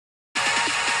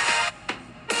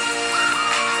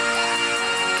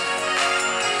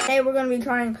today we're gonna be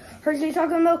trying Hershey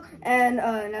chocolate milk and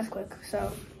Nesquik.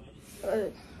 So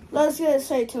let's get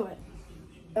straight to it.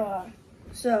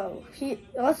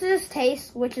 Let's just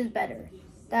taste which is better.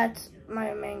 That's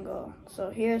my main goal. So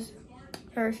here's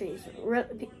Hershey's.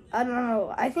 I don't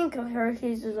know. I think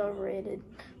Hershey's is overrated,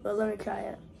 but let me try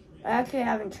it. I actually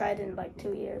haven't tried it in like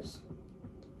 2 years.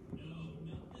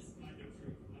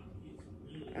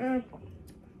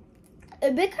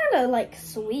 A bit kind of like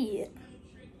sweet.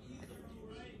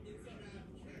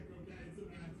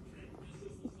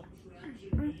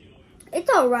 It's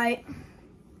all right.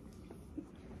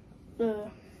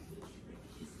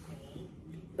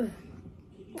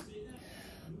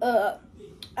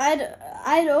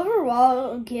 I'd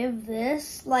overall give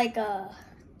this like a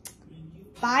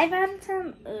 5 out of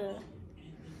 10.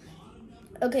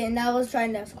 Okay, now let's try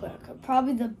Nesquik.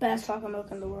 Probably the best chocolate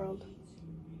milk in the world.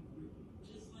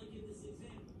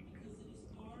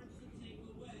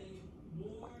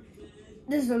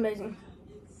 This is amazing.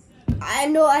 I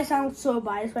know I sound so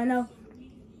biased right now,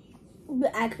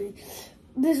 but actually,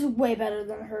 this is way better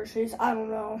than Hershey's. I don't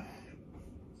know.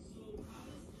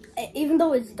 Even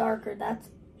though it's darker, that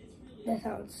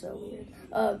sounds so weird.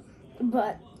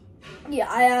 But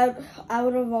yeah, I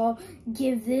would overall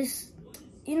give this,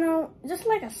 you know, just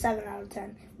like a 7 out of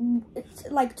 10. It's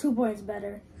like 2 points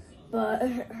better, but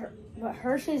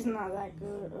Hershey's not that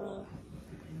good.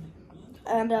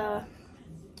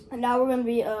 And now we're gonna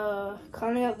be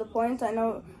counting up the points.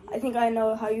 I think I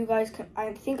know how you guys can.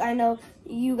 I think I know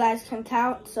you guys can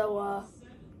count. So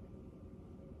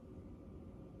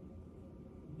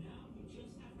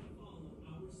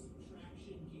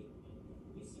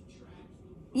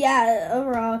yeah,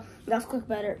 overall that's quick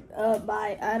better.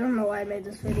 Bye. I don't know why I made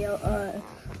this video.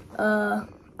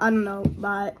 I don't know.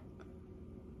 Bye.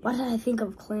 Why did I think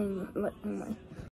of cling? What?